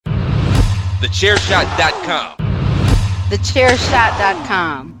Thechairshot.com.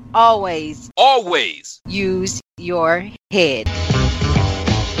 Thechairshot.com. Always use your head.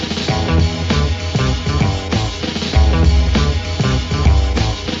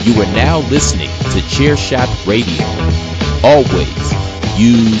 You are now listening to Chairshot Radio. Always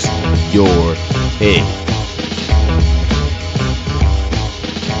use your head.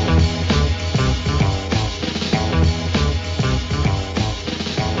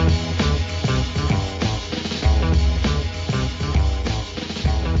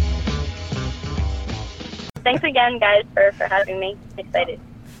 Thanks again, guys, for having me. Excited.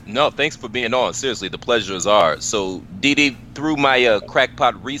 No, thanks for being on. Seriously, the pleasure is ours. So, Didi, through my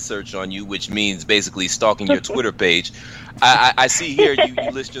crackpot research on you, which means basically stalking your Twitter page, I see here you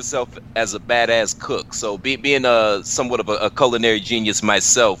list yourself as a badass cook. So, being somewhat of a culinary genius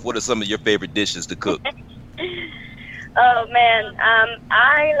myself, what are some of your favorite dishes to cook? Oh, man.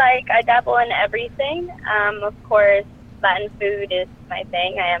 I dabble in everything. Of course, Latin food is my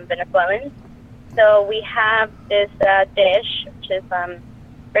thing. I am Venezuelan. So we have this dish, which is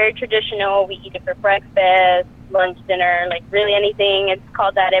very traditional. We eat it for breakfast, lunch, dinner, like really anything. It's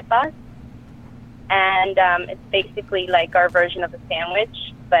called arepas. And it's basically like our version of a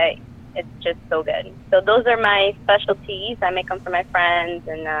sandwich, but it's just so good. So those are my specialties. I make them for my friends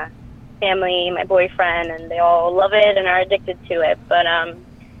and family, my boyfriend, and they all love it and are addicted to it. But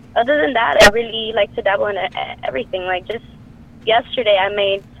other than that, I really like to dabble in everything. Like just yesterday, I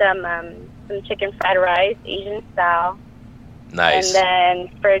made some chicken fried rice, Asian style. Nice. And then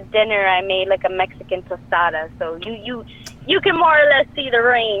for dinner, I made like a Mexican tostada. So you can more or less see the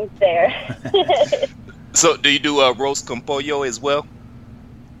range there. So do you do roast con pollo as well?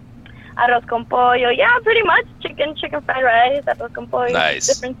 Arroz con pollo, yeah, pretty much. Chicken fried rice, arroz con pollo. Nice.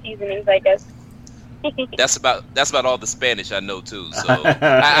 Different seasonings, I guess. That's about all the Spanish I know too. So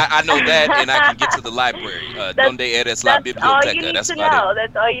I know that, and I can get to the library. Donde eres la biblioteca?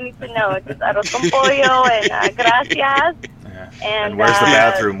 That's all you need to know. Just arroz con pollo and gracias. Yeah. And where's the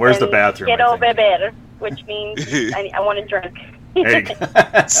bathroom? Where's the bathroom? Quiero beber, which means I want to drink. There you go.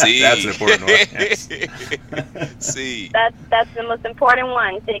 See, that's an important one. Yes. See, that's the most important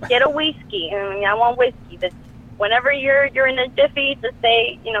one. To get a whiskey. I want whiskey. That's whenever you're in a jiffy, just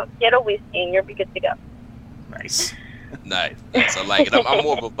say, get a whiskey and you'll be good to go. Nice. Nice. I like it. I'm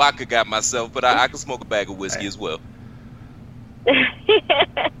more of a vodka guy myself, but I can smoke a bag of whiskey as well.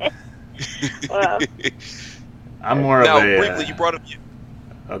 Well, I'm more now, of a... briefly, you brought up...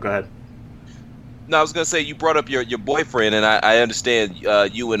 Oh, go ahead. No, I was going to say, you brought up your boyfriend, and I understand you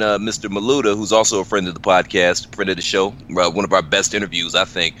and Mr. Maluda, who's also a friend of the podcast, friend of the show, one of our best interviews, I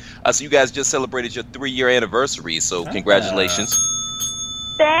think. So you guys just celebrated your 3-year anniversary, so congratulations.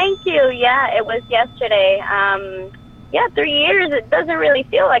 Thank you. Yeah, it was yesterday. 3 years, it doesn't really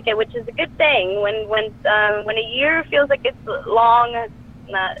feel like it, which is a good thing. When a year feels like it's long, it's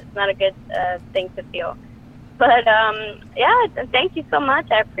not a good thing to feel. But, thank you so much.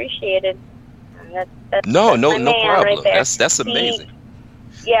 I appreciate it. That's no problem. Right there. That's amazing.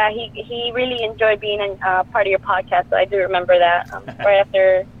 He really enjoyed being part of your podcast. So I do remember that. Right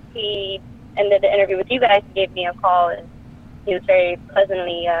after he ended the interview with you guys, he gave me a call, and he was very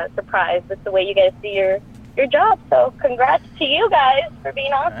pleasantly surprised with the way you guys do your job. So congrats to you guys for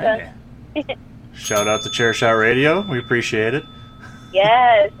being awesome. Hey. Shout out to Chairshot Radio. We appreciate it.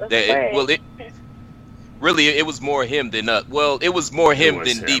 Yes, of course. Really, it was more him than us. Well, it was more him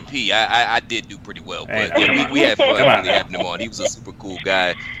than DP. I did do pretty well, but we had fun really having him on. He was a super cool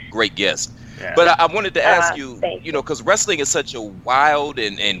guy, great guest. Yeah. But I wanted to ask you, because wrestling is such a wild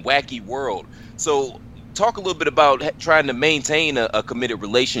and wacky world. So talk a little bit about trying to maintain a committed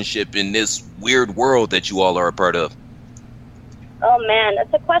relationship in this weird world that you all are a part of. Oh, man,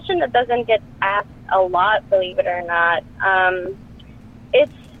 that's a question that doesn't get asked a lot, believe it or not.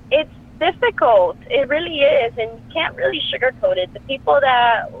 It's difficult. It really is, and you can't really sugarcoat it. The people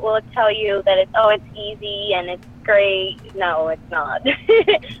that will tell you that it's easy and it's great, no, it's not.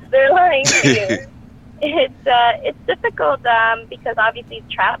 They're lying to you. It's difficult because obviously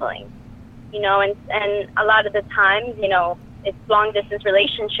it's traveling, and a lot of the times, it's long distance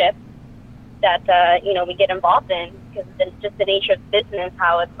relationships that we get involved in because it's just the nature of business,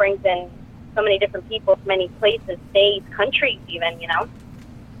 how it brings in so many different people from many places, states, countries, even.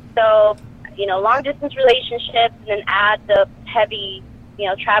 So, long distance relationships, and then add the heavy,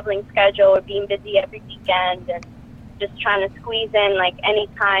 traveling schedule or being busy every weekend and just trying to squeeze in like any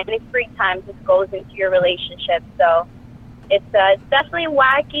free time just goes into your relationship. So it's definitely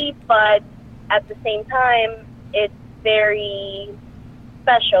wacky, but at the same time, it's very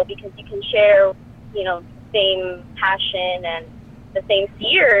special because you can share, same passion and the same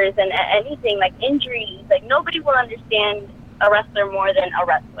fears and anything like injuries. Like nobody will understand a wrestler more than a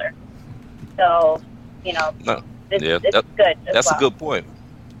wrestler. So, you know, it's good. That's a good point.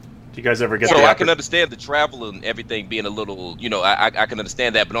 Do you guys ever get? So I can understand the travel and everything being a little, you know, I can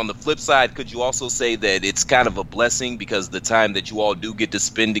understand that. But on the flip side, could you also say that it's kind of a blessing because the time that you all do get to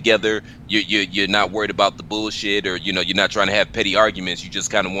spend together, you're not worried about the bullshit, or you know, you're not trying to have petty arguments. You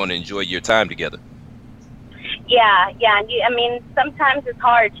just kind of want to enjoy your time together. Yeah. I mean, sometimes it's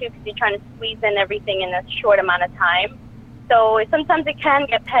hard too because you're trying to squeeze in everything in a short amount of time. So sometimes it can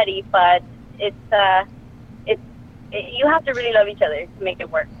get petty, but you have to really love each other to make it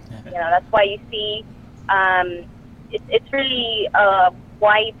work. You know, that's why you see it's really a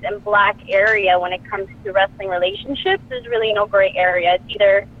white and black area when it comes to wrestling relationships. There's really no gray area. It's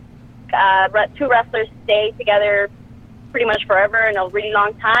either two wrestlers stay together pretty much forever in a really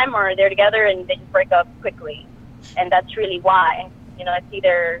long time, or they're together and they just break up quickly. And that's really why. You know, it's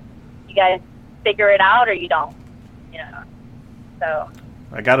either you guys figure it out or you don't. You know, so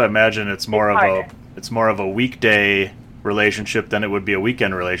I gotta imagine it's more of a weekday relationship than it would be a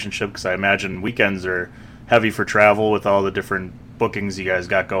weekend relationship, because I imagine weekends are heavy for travel with all the different bookings you guys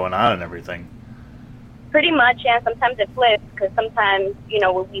got going on and everything. Pretty much, yeah. Sometimes it flips because sometimes, you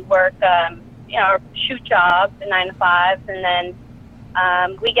know, we work, you know, shoot jobs, the 9 to 5s, and then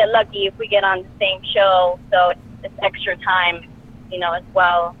we get lucky if we get on the same show, so it's extra time, you know, as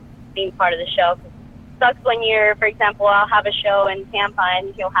well, being part of the show. Sucks when you're, for example, I'll have a show in Tampa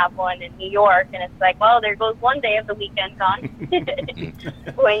and he'll have one in New York, and it's like, well, there goes one day of the weekend gone.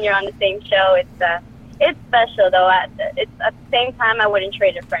 When you're on the same show, it's special though. It's at the same time, I wouldn't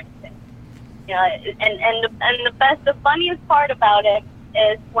trade it for anything. You know, and the funniest part about it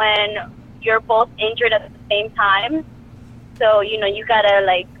is when you're both injured at the same time. So you know, you gotta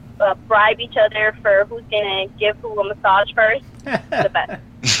like bribe each other for who's gonna give who a massage first. The best.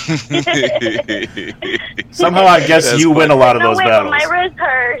 Somehow I guess you win a lot of those battles. My wrist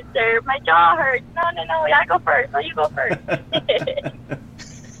hurts or my jaw hurts. No, I go first. No, you go first.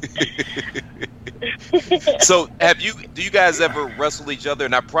 So do you guys ever wrestle each other?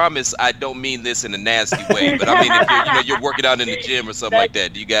 And I promise I don't mean this in a nasty way, but I mean if you're working out in the gym or something like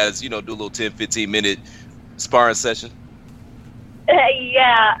that, do you guys, do a little 10-15 minute sparring session?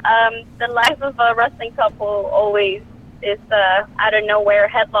 Yeah, the life of a wrestling couple always is out of nowhere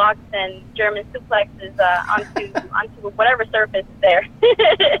headlocks and German suplexes onto whatever surface is there.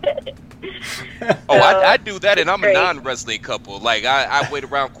 I do that, and I'm a non-wrestling couple. Like I wait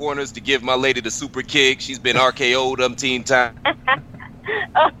around corners to give my lady the super kick. She's been RKO'd umpteen times.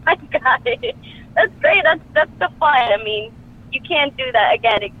 Oh my god, that's great. That's the fun. I mean, you can't do that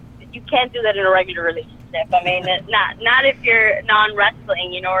again. You can't do that in a regular relationship. I mean, not if you're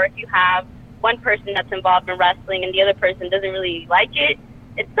non-wrestling, or if you have one person that's involved in wrestling and the other person doesn't really like it.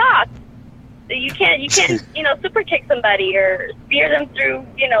 It sucks. So you can't super kick somebody or spear them through,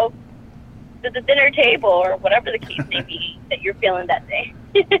 the dinner table or whatever the case may be that you're feeling that day.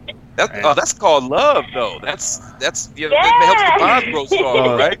 That's called love, though. That's that helps the bond grow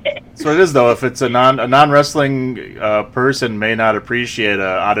stronger, right? So it is, though. If it's a non-wrestling person may not appreciate a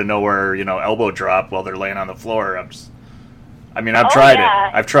out of nowhere, elbow drop while they're laying on the floor. I've tried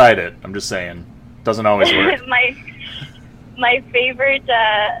it. I've tried it. I'm just saying, doesn't always work. my favorite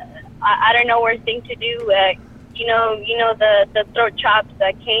out of nowhere thing to do, the throat chops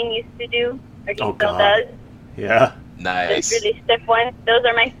that Kane used to do, or he still does. Yeah. Nice. Those really stiff ones. Those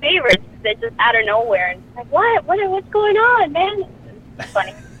are my favorites. They're just out of nowhere, and it's like, what's going on, man? It's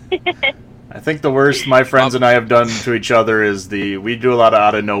funny. I think the worst my friends and I have done to each other is we do a lot of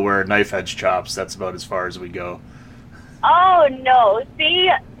out of nowhere knife edge chops. That's about as far as we go. Oh, no.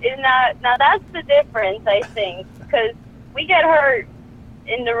 See, now that's the difference, I think, because we get hurt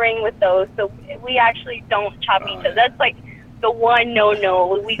in the ring with those, so we actually don't chop each other. That's like the one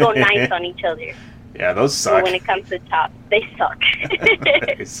no. We go nice on each other. Yeah, those suck. So when it comes to chops, they suck.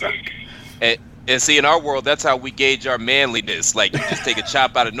 They suck. And see, in our world, that's how we gauge our manliness. Like, you just take a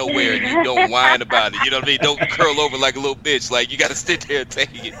chop out of nowhere and you don't whine about it. You know what I mean? Don't curl over like a little bitch. Like, you got to sit there and take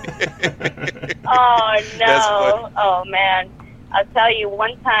it. Oh, no. Oh, man. I'll tell you,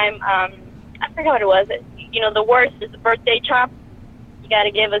 one time, I forgot what it was. The worst is the birthday chop. You got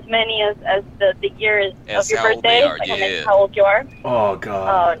to give as many as the years of your birthday. How old you are. Oh,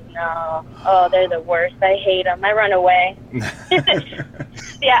 God. Oh, no. Oh, they're the worst. I hate them. I run away.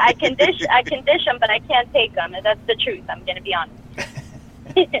 Yeah, I can dish them, but I can't take them. And that's the truth. I'm going to be honest.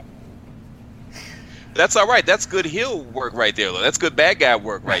 That's all right. That's good heel work right there, though. That's good bad guy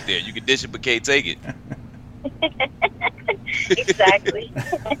work right there. You can dish it, but can't take it. Exactly.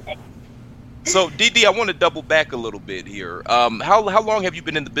 So, Didi, I want to double back a little bit here. How long have you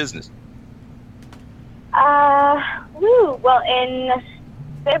been in the business? Well, in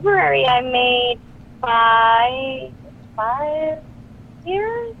February, I made 5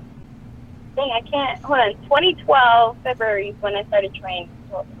 years. Dang, I can't. Hold on. 2012 February is when I started training.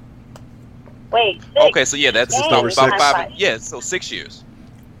 Wait, 6. Okay, so yeah, that's about 5. Yeah, so 6 years.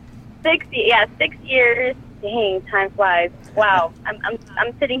 6 years. Dang, time flies. Wow,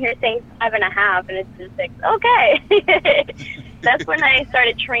 I'm sitting here saying 5.5, and it's just 6. Okay, that's when I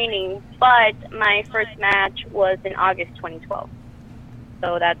started training. But my first match was in August 2012.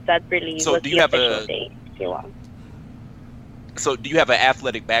 So that really was the official date. If you will. So do you have an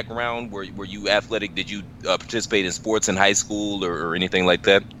athletic background? Were you athletic? Did you participate in sports in high school or anything like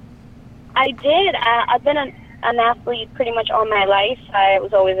that? I did. I've been an athlete pretty much all my life. I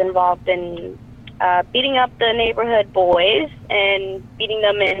was always involved in beating up the neighborhood boys and beating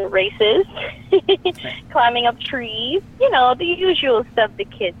them in races, climbing up trees, the usual stuff the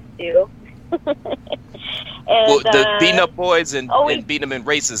kids do. And, the beating up boys and beating them in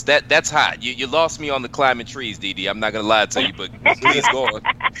races, that's hot. You lost me on the climbing trees, Didi. I'm not going to lie to you, but please go on.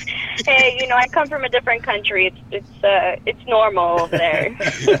 Hey, I come from a different country. It's normal over there.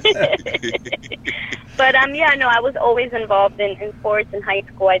 But I was always involved in sports in high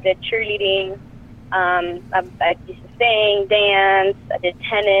school. I did cheerleading. I used to sing, dance. I did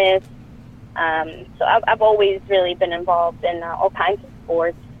tennis. So I've always really been involved in all kinds of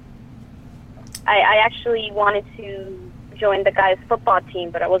sports. I actually wanted to join the guys' football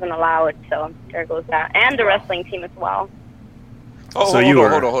team, but I wasn't allowed, so there goes that. And the wrestling team as well. Oh, so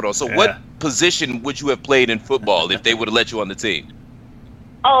hold on. So what position would you have played in football if they would have let you on the team?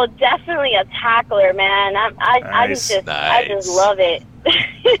 Oh, definitely a tackler, man. I just love it.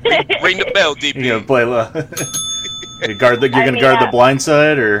 Ring the bell, DP. You're gonna play. You're gonna guard the blind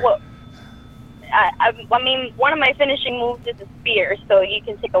side, or? Well, I mean, one of my finishing moves is a spear, so you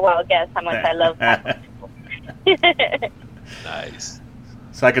can take a wild guess how much I love that. Nice.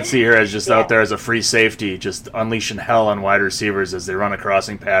 So I could see her as just out there as a free safety, just unleashing hell on wide receivers as they run a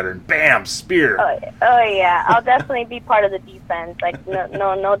crossing pattern. Bam, spear. Oh yeah, I'll definitely be part of the defense. Like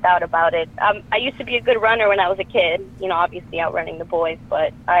no doubt about it. I used to be a good runner when I was a kid. Obviously outrunning the boys,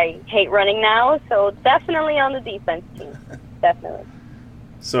 but I hate running now. So definitely on the defense team, definitely.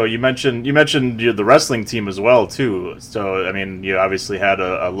 So you mentioned the wrestling team as well too. So I mean, you obviously had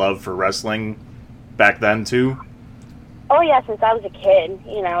a love for wrestling back then too. Oh yeah, since I was a kid,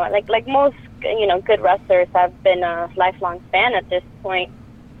 like most good wrestlers, I've been a lifelong fan at this point.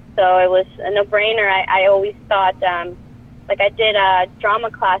 So it was a no-brainer. I always thought, I did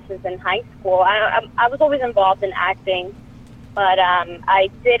drama classes in high school. I was always involved in acting, but I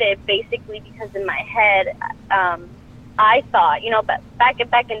did it basically because in my head. I thought, but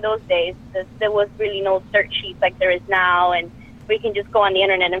back in those days, there was really no search sheets like there is now, and we can just go on the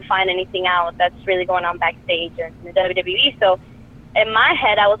internet and find anything out that's really going on backstage or in the WWE. So in my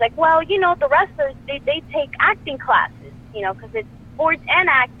head, I was like, well, the wrestlers, they take acting classes, because it's sports and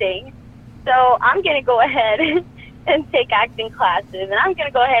acting. So I'm going to go ahead and take acting classes, and I'm going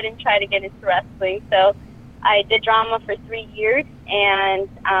to go ahead and try to get into wrestling. So I did drama for 3 years, and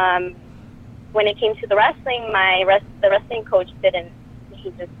when it came to the wrestling, the wrestling coach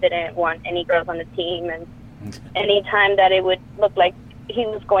he just didn't want any girls on the team, and anytime that it would look like he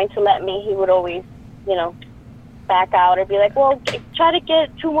was going to let me, he would always, back out or be like, well, try to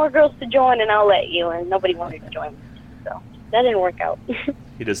get 2 more girls to join and I'll let you, and nobody wanted to join. So that didn't work out.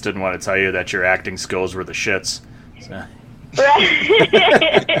 He just didn't want to tell you that your acting skills were the shits. So.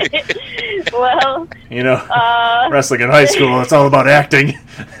 Right. Well, wrestling in high school, it's all about acting.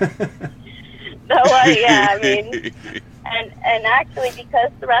 Yeah, I mean, and actually,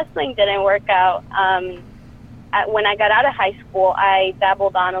 because the wrestling didn't work out, when I got out of high school, I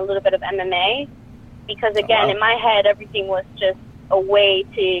dabbled on a little bit of MMA, because again, in my head, everything was just a way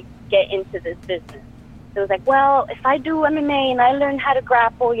to get into this business. So it was like, well, if I do MMA and I learn how to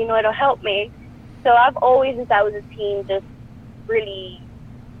grapple, it'll help me. So I've always, since I was a teen, just really,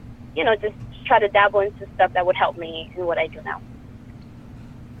 just try to dabble into stuff that would help me in what I do now.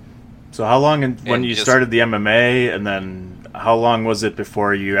 So how long when you started the MMA, and then how long was it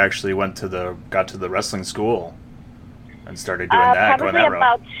before you actually got to the wrestling school and started doing that? Probably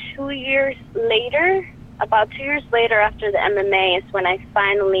about 2 years later. About 2 years later, after the MMA, is when I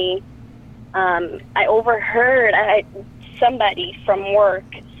finally I overheard somebody from work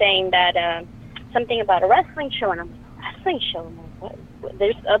saying that something about a wrestling show, and I'm like, wrestling show? What?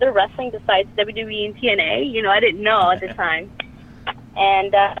 There's other wrestling besides WWE and TNA? I didn't know at the time,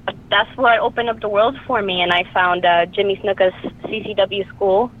 and. that's what opened up the world for me. And I found Jimmy Snuka's CCW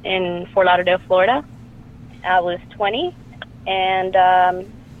school in Fort Lauderdale, Florida. I was 20, and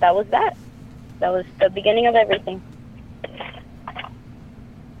that was that. That was the beginning of everything.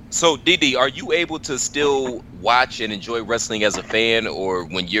 So, Didi, are you able to still watch and enjoy wrestling as a fan, or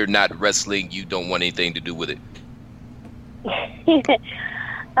when you're not wrestling, you don't want anything to do with it?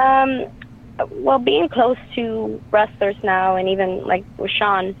 Well, being close to wrestlers now, and even like with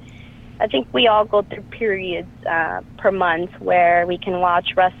Sean, I think we all go through periods per month where we can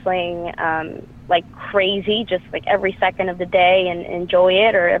watch wrestling like crazy, just like every second of the day and enjoy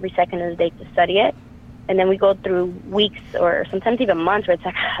it, or every second of the day to study it. And then we go through weeks or sometimes even months where it's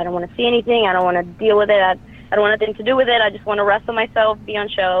like, I don't want to see anything. I don't want to deal with it. I don't want nothing to do with it. I just want to wrestle myself, be on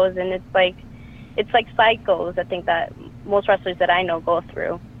shows. And it's like cycles, I think, that most wrestlers that I know go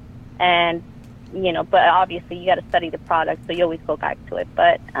through. And, you know, but obviously you got to study the product, so you always go back to it.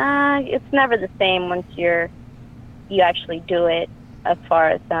 But it's never the same once you actually do it, as far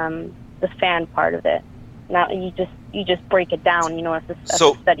as the fan part of it. Now you just break it down, you know, as a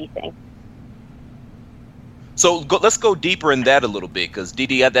study thing. So let's go deeper in that a little bit, because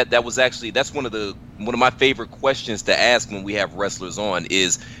Didi, that's one of my favorite questions to ask when we have wrestlers on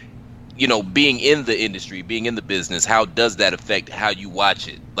is, you know, being in the industry, being in the business, how does that affect how you watch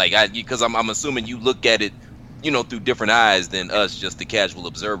it? Like, because I'm assuming you look at it, you know, through different eyes than us, just the casual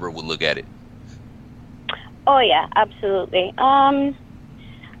observer, would look at it. Oh yeah, absolutely. I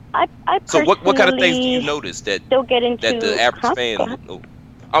so what kind of things do you notice that the average fan?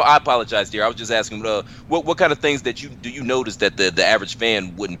 I apologize, dear. I was just asking, what kind of things do you notice that the average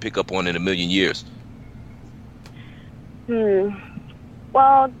fan wouldn't pick up on in a million years?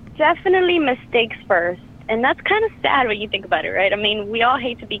 Well, definitely mistakes first, and that's kind of sad when you think about it, right? I mean, we all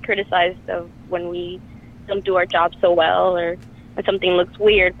hate to be criticized of when we don't do our job so well, or when something looks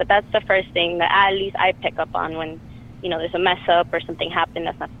weird. But that's the first thing that at least I pick up on when, you know, there's a mess up or something happened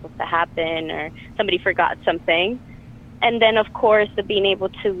that's not supposed to happen, or somebody forgot something. And then, of course, the being able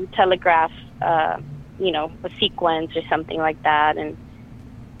to telegraph, you know, a sequence or something like that. And,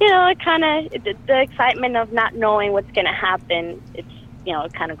 you know, it kind of, the excitement of not knowing what's going to happen, it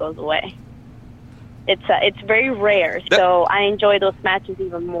kind of goes away. It's very rare. So I enjoy those matches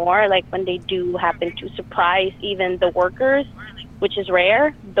even more. Like when they do happen to surprise even the workers, which is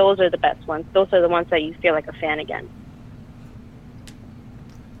rare, those are the best ones. Those are the ones that you feel like a fan again.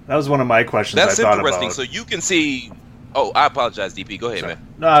 That was one of my questions. That's I thought interesting. about. So you can see. Oh, I apologize, DP. Go ahead, man.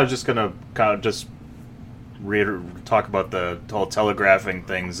 No, I was just gonna kind of just talk about the whole telegraphing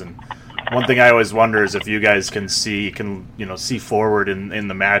things. And one thing I always wonder is if you guys can see forward in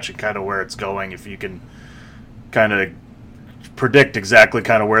the match and kind of where it's going. If you can kind of predict exactly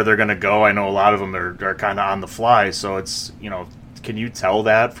kind of where they're going to go. I know a lot of them are kind of on the fly. So it's, you know, can you tell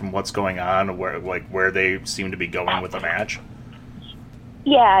that from what's going on, where they seem to be going with the match?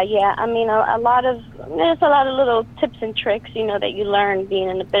 Yeah. I mean, there's a lot of little tips and tricks, you know, that you learn being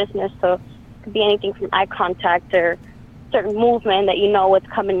in the business. So it could be anything from eye contact or certain movement that you know what's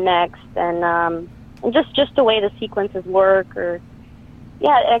coming next, and just the way the sequences work. Or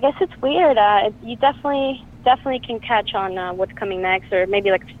I guess it's weird. You definitely can catch on what's coming next, or maybe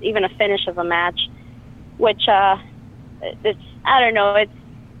like even a finish of a match, which it's, I don't know,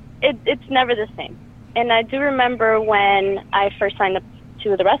 it's never the same. And I do remember when I first signed up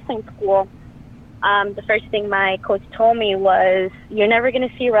to the wrestling school, the first thing my coach told me was, you're never going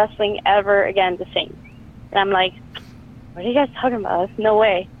to see wrestling ever again the same. And I'm like, what are you guys talking about? No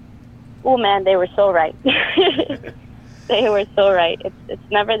way. Oh man, they were so right. They were so right.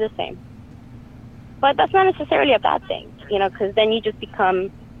 It's never the same. But that's not necessarily a bad thing, you know, because then you just become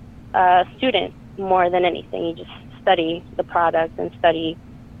a student more than anything. You just study the product and study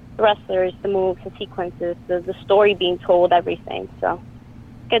the wrestlers, the moves, the sequences, the story being told, everything. So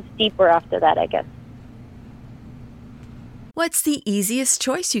gets deeper after that, I guess. What's the easiest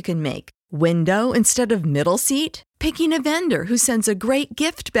choice you can make? Window instead of middle seat? Picking a vendor who sends a great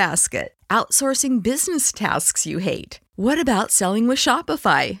gift basket? Outsourcing business tasks you hate? What about selling with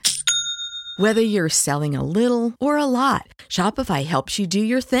Shopify? Whether you're selling a little or a lot, Shopify helps you do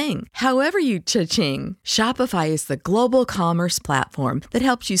your thing, however you cha-ching. Shopify is the global commerce platform that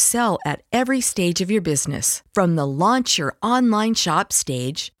helps you sell at every stage of your business. From the launch your online shop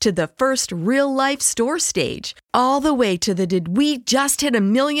stage to the first real-life store stage, all the way to the did we just hit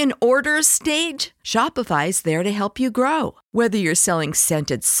 1 million orders stage. Shopify's there to help you grow. Whether you're selling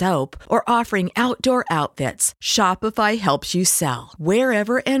scented soap or offering outdoor outfits, Shopify helps you sell.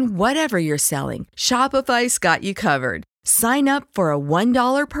 Wherever and whatever you're selling, Shopify's got you covered. Sign up for a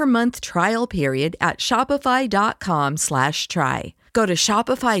 $1 per month trial period at shopify.com/try. Go to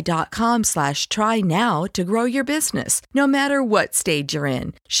shopify.com/try now to grow your business, no matter what stage you're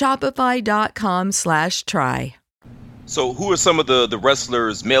in. Shopify.com/try. So who are some of the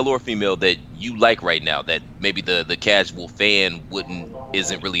wrestlers, male or female, that you like right now that maybe the casual fan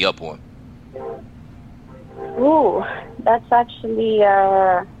isn't really up on? Ooh, that's actually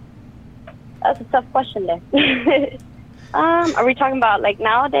that's a tough question there. Are we talking about like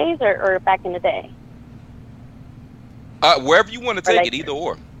nowadays or back in the day? Wherever you want to take it, either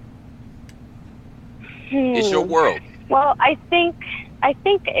or. It's your world. Well, I think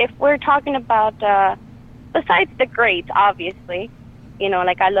if we're talking about besides the greats, obviously, you know,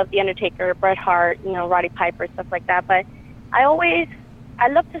 like I love The Undertaker, Bret Hart, you know, Roddy Piper, stuff like that. But I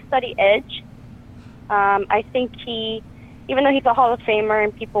love to study Edge. I think even though he's a Hall of Famer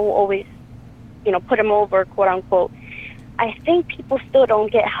and people will always, you know, put him over, quote unquote, I think people still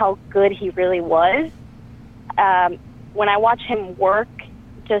don't get how good he really was. When I watch him work,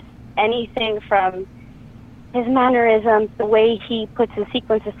 just anything from his mannerisms, the way he puts his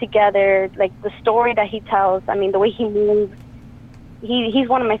sequences together, like the story that he tells, I mean, the way he moves, he's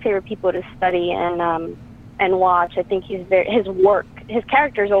one of my favorite people to study and watch. I think his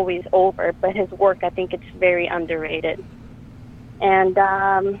character is always over, but his work, I think it's very underrated. And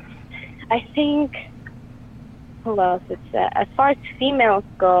I think, who else? As far as females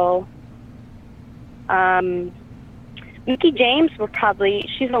go, Mickie James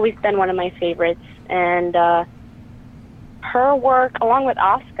she's always been one of my favorites. And her work, along with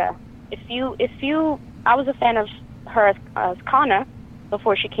Asuka, I was a fan of her as Kana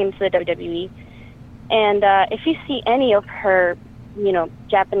before she came to the WWE. And if you see any of her, you know,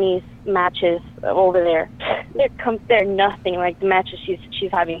 Japanese matches over there, they're nothing like the matches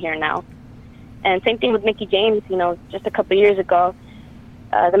she's having here now. And same thing with Mickie James, you know, just a couple of years ago.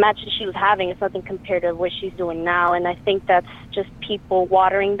 The matches she was having is nothing compared to what she's doing now, and I think that's just people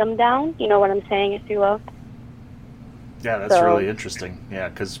watering them down. You know what I'm saying, if you will? Yeah, that's really interesting. Yeah,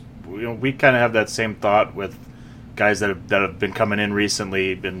 because you know, we kind of have that same thought with guys that have been coming in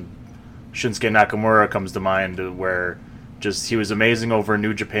recently. Shinsuke Nakamura comes to mind, where just he was amazing over in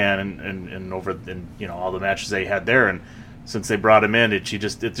New Japan and over in, you know, all the matches they had there, and since they brought him in, it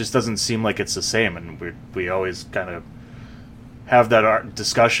just doesn't seem like it's the same, and we always kind of have that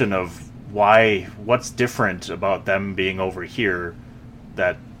discussion of what's different about them being over here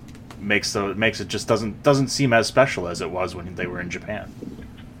that makes it just doesn't seem as special as it was when they were in Japan.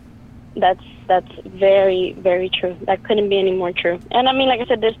 That's very, very true. That couldn't be any more true. And I mean, like I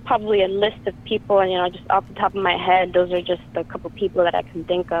said, there's probably a list of people, and you know, just off the top of my head, those are just a couple people that I can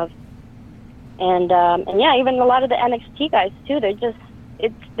think of. And yeah, even a lot of the NXT guys too.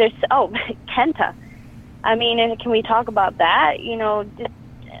 Kenta. I mean, and can we talk about that? You know,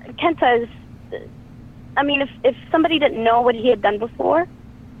 Kenta is, I mean, if somebody didn't know what he had done before,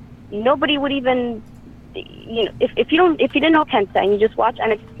 nobody would even, you know, if you didn't know Kenta and you just watch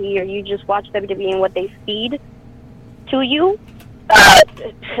NXT or you just watch WWE and what they feed to you,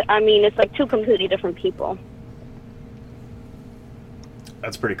 I mean, it's like two completely different people.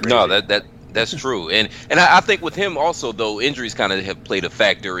 That's pretty crazy. No, that's true, and I think with him also, though, injuries kind of have played a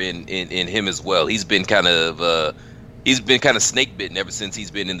factor in him as well. He's been kind of snake bitten ever since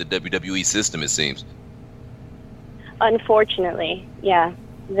he's been in the WWE system, it seems. Unfortunately, yeah,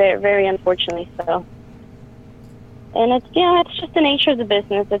 very, very unfortunately so. And it's just the nature of the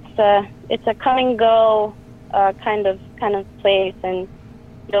business. It's a come and go kind of place, and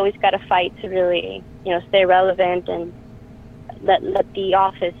you always got to fight to really, you know, stay relevant and let the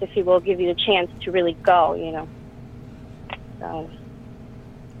office, if you will, give you the chance to really go, you know. So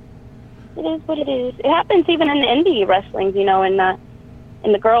it is what it is. It happens even in the indie wrestling, you know, in the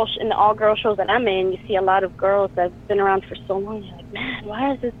all girl shows that I'm in. You see a lot of girls that've been around for so long. You're like, man,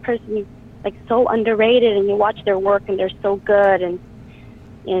 why is this person like so underrated? And you watch their work and they're so good, and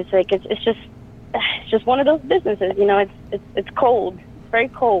you know, it's like it's just one of those businesses, you know. It's cold. It's very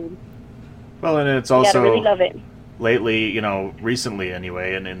cold. Well, and it's also, you gotta really love it. Lately, you know, recently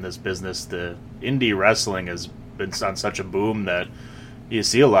anyway, and in this business, the indie wrestling has been on such a boom that you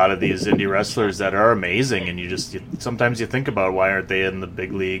see a lot of these indie wrestlers that are amazing, and sometimes you think about why aren't they in the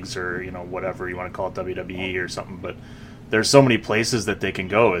big leagues or, you know, whatever you want to call it, WWE or something, but there's so many places that they can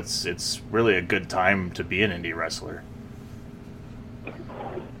go. It's really a good time to be an indie wrestler.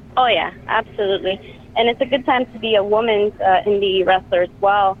 Oh yeah, absolutely. And it's a good time to be a woman's indie wrestler as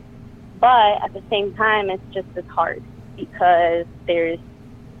well. But at the same time, it's just as hard because there's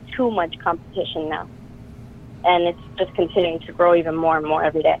too much competition now. And it's just continuing to grow even more and more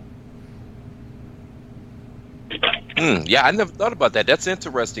every day. Yeah, I never thought about that. That's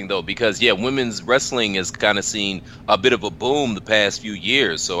interesting, though, because, women's wrestling has kind of seen a bit of a boom the past few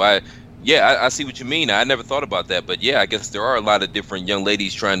years. So, I see what you mean. I never thought about that. But, I guess there are a lot of different young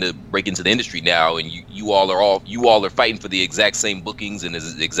ladies trying to break into the industry now, and you all are fighting for the exact same bookings and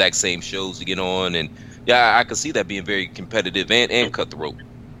the exact same shows to get on. And, I could see that being very competitive and cutthroat.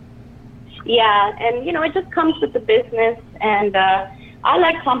 Yeah, and, it just comes with the business, and I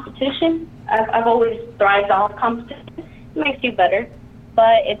like competition. I've always thrived off competition. It makes you better,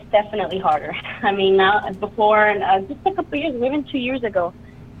 but it's definitely harder. I mean, now, before, and just a couple years, even 2 years ago,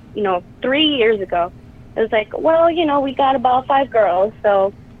 3 years ago, it was like, well, we got about 5 girls,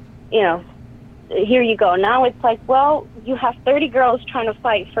 so, here you go. Now it's like, well, you have 30 girls trying to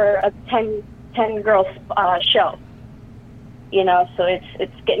fight for a 10 girls show. So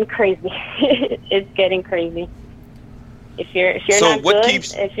it's getting crazy. It's getting crazy. If you're so not good,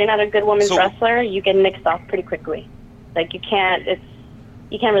 if you're not a good women's wrestler, you get nixed off pretty quickly. Like you can't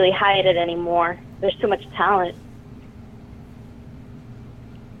really hide it anymore. There's too much talent.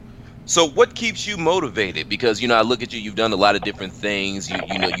 So what keeps you motivated? Because I look at you. You've done a lot of different things.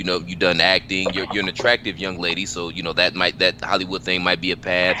 You've done acting. You're an attractive young lady. So that Hollywood thing might be a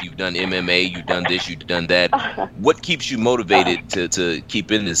path. You've done MMA. You've done this. You've done that. What keeps you motivated to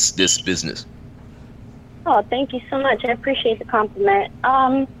keep in this business? Oh, thank you so much. I appreciate the compliment.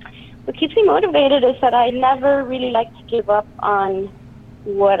 What keeps me motivated is that I never really like to give up on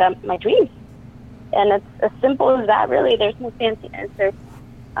my dreams. And it's as simple as that, really. There's no fancy answer.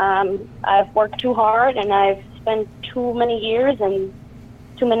 I've worked too hard, and I've spent too many years and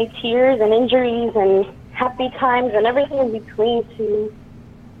too many tears and injuries and happy times and everything in between to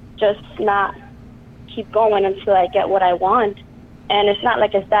just not keep going until I get what I want. And it's not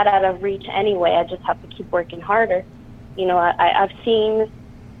like it's that out of reach anyway. I just have to keep working harder. I've seen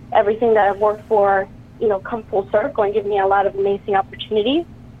everything that I've worked for, come full circle and give me a lot of amazing opportunities.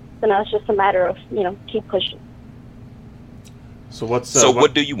 So now it's just a matter of, keep pushing. So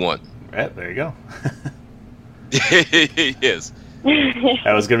what do you want? There you go. Yes.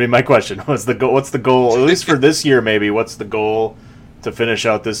 That was going to be my question. What's the goal? At least for this year, maybe. What's the goal to finish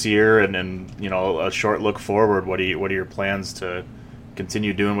out this year, and then a short look forward? What are your plans to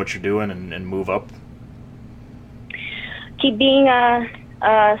continue doing what you're doing and move up? Keep being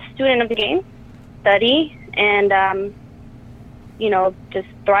a student of the game, study, and just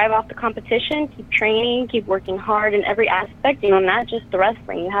thrive off the competition. Keep training, keep working hard in every aspect. Not just the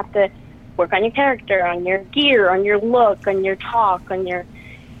wrestling. You have to work on your character, on your gear, on your look, on your talk,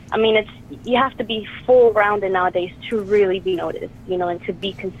 you have to be full-rounded nowadays to really be noticed, and to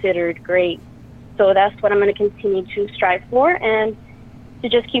be considered great. So that's what I'm going to continue to strive for, and to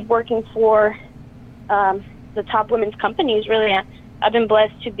just keep working for the top women's companies, really. I've been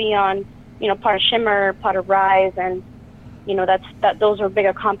blessed to be on, part of Shimmer, part of Rise, and, those are big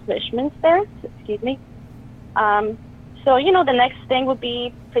accomplishments there. Excuse me. So, the next thing would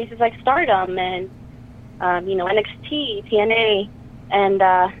be places like Stardom and, NXT, TNA, and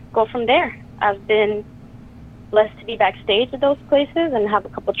go from there. I've been blessed to be backstage at those places and have a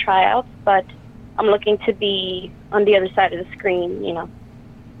couple tryouts, but I'm looking to be on the other side of the screen,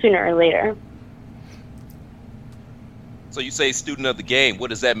 sooner or later. So you say student of the game.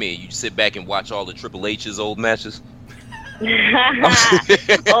 What does that mean? You sit back and watch all the Triple H's old matches?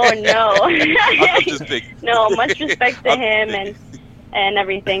 Oh, no. I'm just No, much respect to him and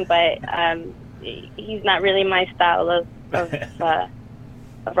everything, but he's not really my style of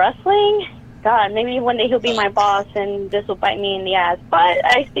wrestling. God, maybe one day he'll be my boss and this will bite me in the ass. But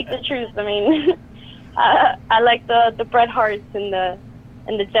I speak the truth. I like the Bret Harts and the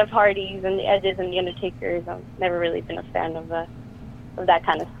Jeff Hardys and the Edges and the Undertakers. I've never really been a fan of that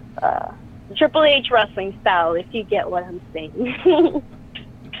kind of Triple H wrestling style, if you get what I'm saying.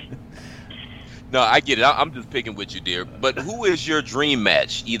 No, I get it. I'm just picking with you, dear. But who is your dream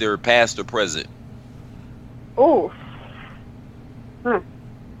match, either past or present? Oh.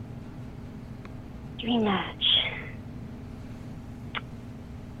 Dream match.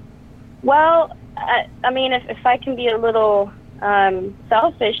 Well, if I can be a little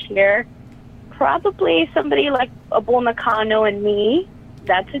selfish here, probably somebody like a Bull Nakano and me.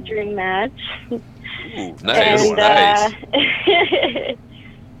 That's a dream match. Ooh, nice. And, nice.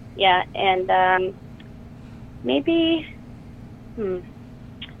 Yeah, and maybe who's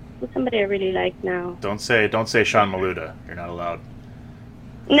somebody I really like now? Don't say Sean Maluda. You're not allowed.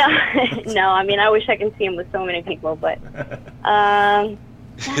 No, no. I wish I could see him with so many people, but gosh,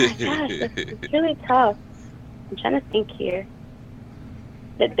 it's really tough. I'm trying to think here.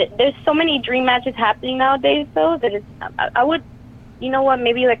 There's so many dream matches happening nowadays, though, that I would,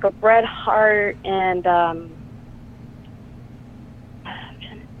 maybe like a Bret Hart and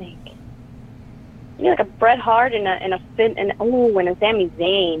You need like a Bret Hart and a Sami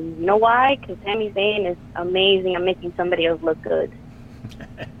Zayn. You know why? Because Sami Zayn is amazing at making somebody else look good.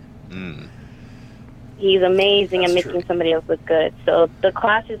 He's amazing at making somebody else look good. So the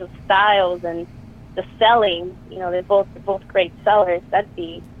clashes of styles and the selling, they're both great sellers. That'd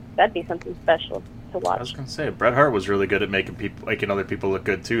be something special to watch. I was gonna say Bret Hart was really good at making other people look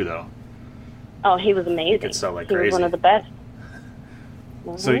good too, though. Oh, he was amazing. He could sell like crazy. He was one of the best.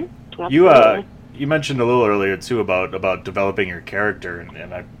 So you mentioned a little earlier too about developing your character,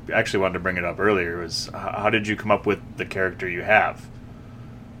 and I actually wanted to bring it up earlier. Was how did you come up with the character you have?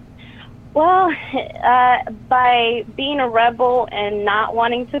 Well, by being a rebel and not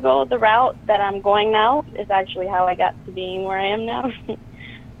wanting to go the route that I'm going now is actually how I got to being where I am now.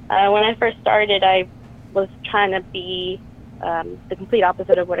 When I first started, I was trying to be the complete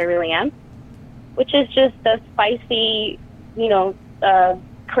opposite of what I really am, which is just a spicy,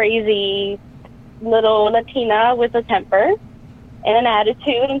 crazy little Latina with a temper and an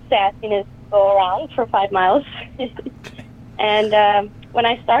attitude and sassiness go around for 5 miles. And when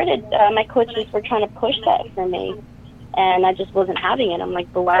I started, my coaches were trying to push that for me, and I just wasn't having it. I'm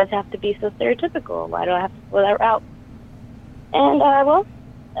like, but why does it have to be so stereotypical? Why do I have to go that route? And,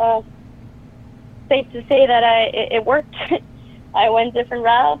 safe to say that it worked. I went different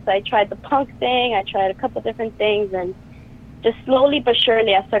routes. I tried the punk thing. I tried a couple different things, and just slowly but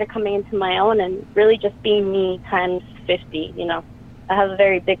surely I started coming into my own and really just being me times 50, I have a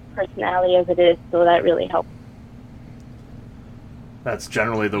very big personality as it is, so that really helped. That's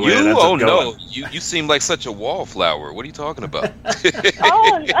generally the way it ends up going. No, you seem like such a wallflower. What are you talking about?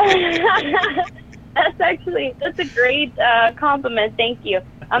 Oh, that's a great compliment. Thank you.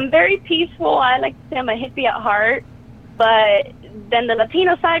 I'm very peaceful. I like to say I'm a hippie at heart, but then the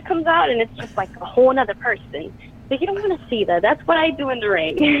Latino side comes out and it's just like a whole other person. But you don't want to see that. That's what I do in the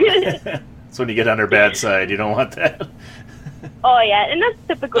ring. That's when you get on her bad side. You don't want that. Oh, yeah, and that's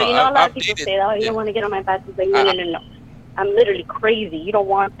typical. A lot of people say that. Oh, you don't want to get on my bad side. Like, no. I'm literally crazy. You don't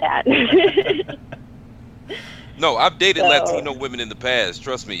want that. No, I've dated Latino women in the past.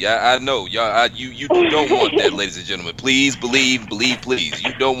 Trust me. I know. Y'all, you don't want that, ladies and gentlemen. Please believe, please.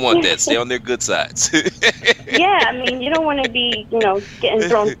 You don't want that. Stay on their good sides. Yeah, I mean, you don't want to be, getting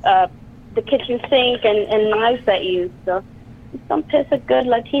thrown the kitchen sink and knives at you. So don't piss a good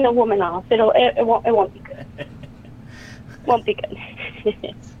Latino woman off. It won't be good. Won't be good.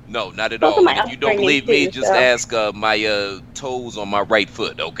 No, not at all. If you don't believe me, just ask my toes on my right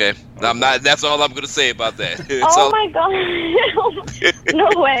foot, okay? I'm not. That's all I'm gonna say about that. My God! No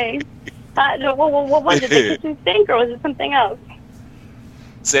way. What was it? The kitchen sink, or was it something else?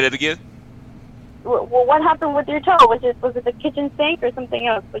 Say that again. Well, what happened with your toe? Was it the kitchen sink or something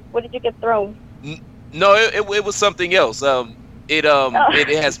else? What did you get thrown? No, it was something else. It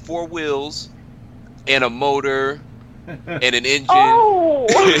has 4 wheels and a motor. And an engine. Oh!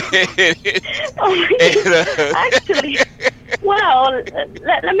 Actually, well,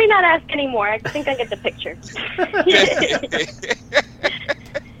 let me not ask anymore. I think I get the picture.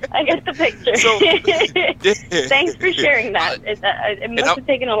 I get the picture. So, thanks for sharing that. It must have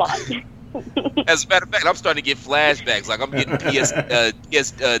taken a lot. As a matter of fact, I'm starting to get flashbacks. Like I'm getting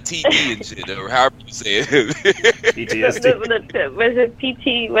PTSD and shit, or however you say it. PTSD. Was it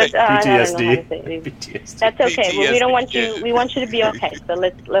PT? PTSD. I don't know how to say it. PTSD. That's okay. Well, we don't want you. We want you to be okay. So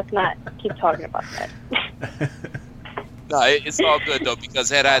let's not keep talking about that. No, it's all good though, because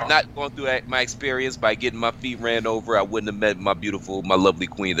had I not gone through my experience by getting my feet ran over, I wouldn't have met my lovely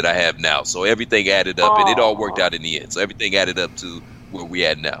queen that I have now. So everything added up, and it all worked out in the end. So everything added up to where we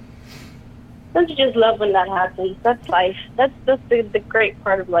at now. Don't you just love when that happens? That's life. That's the great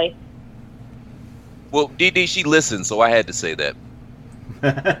part of life. Well, Didi, she listens, so I had to say that.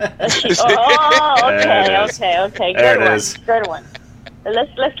 Okay. Good one.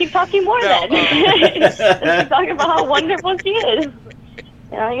 Let's keep talking more then. Let's keep talking about how wonderful she is.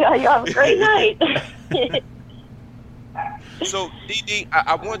 You have a great night. So, Didi,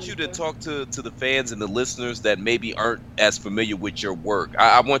 I want you to talk to the fans and the listeners that maybe aren't as familiar with your work.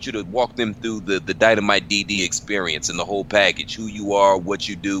 I want you to walk them through the Dynamite Didi experience and the whole package, who you are, what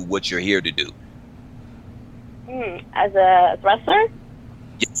you do, what you're here to do. As a wrestler?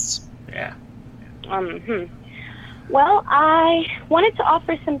 Yes. Yeah. Well, I wanted to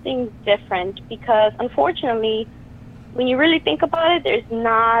offer something different because, unfortunately, when you really think about it, there's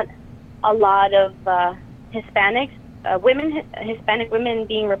not a lot of Hispanics. Hispanic women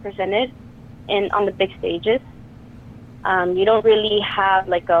being represented on the big stages. You don't really have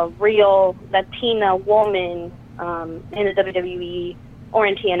like a real Latina woman in the WWE or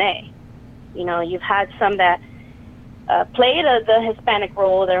in TNA. You've had some that play the Hispanic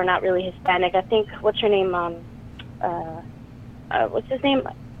role. They're not really Hispanic. I think, what's her name? What's his name?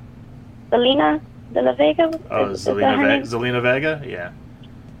 Zelina de la Vega? Zelina Vega? Yeah.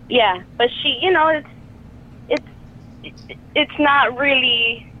 Yeah, but she, it's not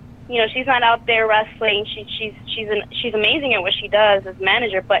really, she's not out there wrestling. She's amazing at what she does as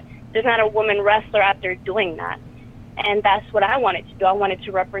manager, but there's not a woman wrestler out there doing that. And that's what I wanted to do. I wanted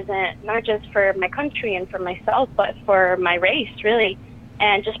to represent not just for my country and for myself, but for my race, really,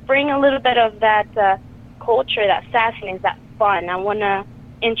 and just bring a little bit of that culture, that sassiness, that fun. I want to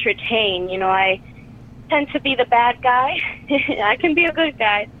entertain. I tend to be the bad guy. I can be a good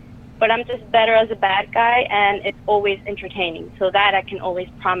guy, but I'm just better as a bad guy, and it's always entertaining. So that I can always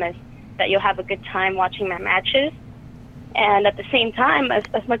promise that you'll have a good time watching my matches. And at the same time,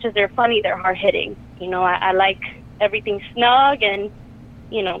 as much as they're funny, they're hard-hitting. I like everything snug and,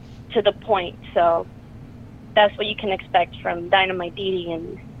 to the point. So that's what you can expect from Dynamite Didi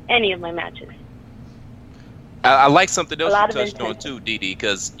in any of my matches. I like something else you touched on too, Didi,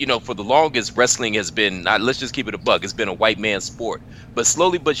 because for the longest, wrestling has been, let's just keep it a buck, it's been a white man's sport. But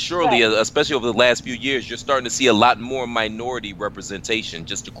slowly but surely, right, especially over the last few years, you're starting to see a lot more minority representation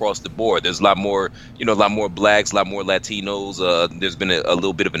just across the board. There's a lot more, a lot more blacks, a lot more Latinos. There's been a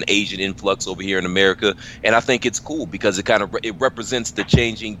little bit of an Asian influx over here in America, and I think it's cool because it kind of it represents the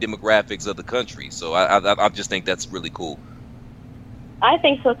changing demographics of the country. So I just think that's really cool. I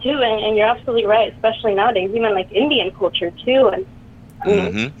think so too, and you're absolutely right, especially nowadays, even like Indian culture too, and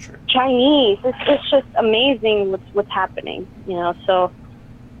Chinese. It's just amazing what's happening, so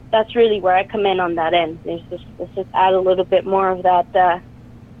that's really where I come in on that end. Let's just add a little bit more of that, the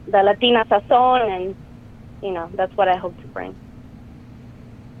Latina sazon, and, that's what I hope to bring.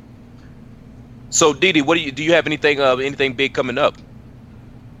 So Didi, what do you have anything big coming up?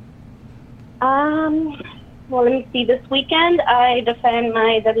 Well, let me see. This weekend, I defend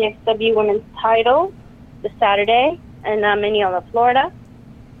my WXW Women's title this Saturday in Mineola, Florida.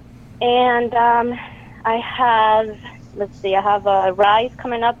 And I have a Rise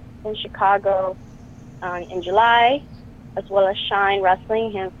coming up in Chicago in July, as well as Shine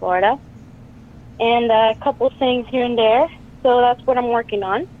Wrestling here in Florida. And a couple things here and there. So that's what I'm working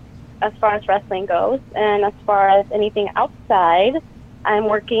on as far as wrestling goes. And as far as anything outside, I'm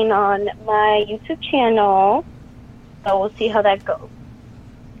working on my YouTube channel, so we'll see how that goes.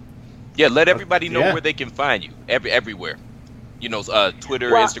 Yeah, let everybody know where they can find you. Everywhere.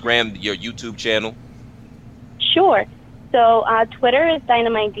 Twitter, Instagram, your YouTube channel. Sure. So Twitter is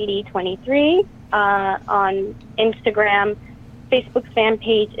Dynamite Didi23. On Instagram, Facebook's fan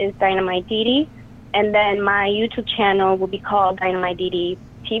page is Dynamite Didi. And then my YouTube channel will be called Dynamite Didi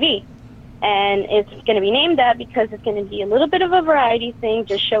TV. And it's going to be named that because it's going to be a little bit of a variety thing,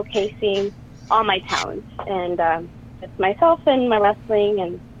 just showcasing all my talents. And it's myself and my wrestling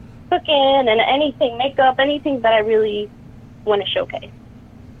and cooking and anything, makeup, anything that I really want to showcase.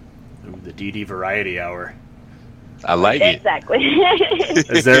 The Didi Variety Hour. I like it. Exactly.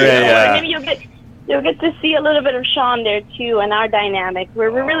 Is there maybe you'll get to see a little bit of Sean there too, and our dynamic.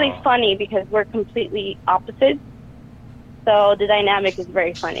 We're really funny because we're completely opposites. So the dynamic is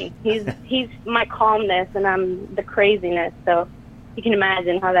very funny. He's my calmness, and I'm the craziness. So you can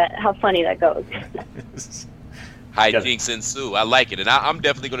imagine how funny that goes. Hijinks ensue. I like it, and I'm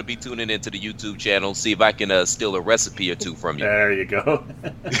definitely going to be tuning into the YouTube channel, see if I can steal a recipe or two from you. There you go.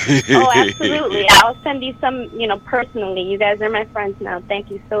 Oh, absolutely. I'll send you some, personally. You guys are my friends now. Thank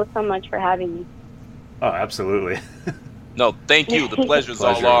you so much for having me. Oh, absolutely. No, thank you. The pleasure's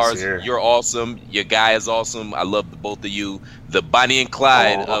all ours. You're awesome. Your guy is awesome. I love the both of you. The Bonnie and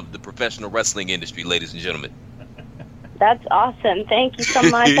Clyde of the professional wrestling industry, ladies and gentlemen. That's awesome. Thank you so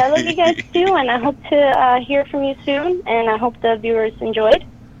much. I love you guys too, and I hope to hear from you soon, and I hope the viewers enjoyed,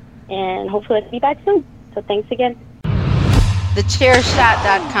 and hopefully I'll be back soon. So thanks again.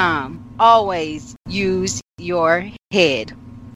 TheChairshot.com. Always use your head.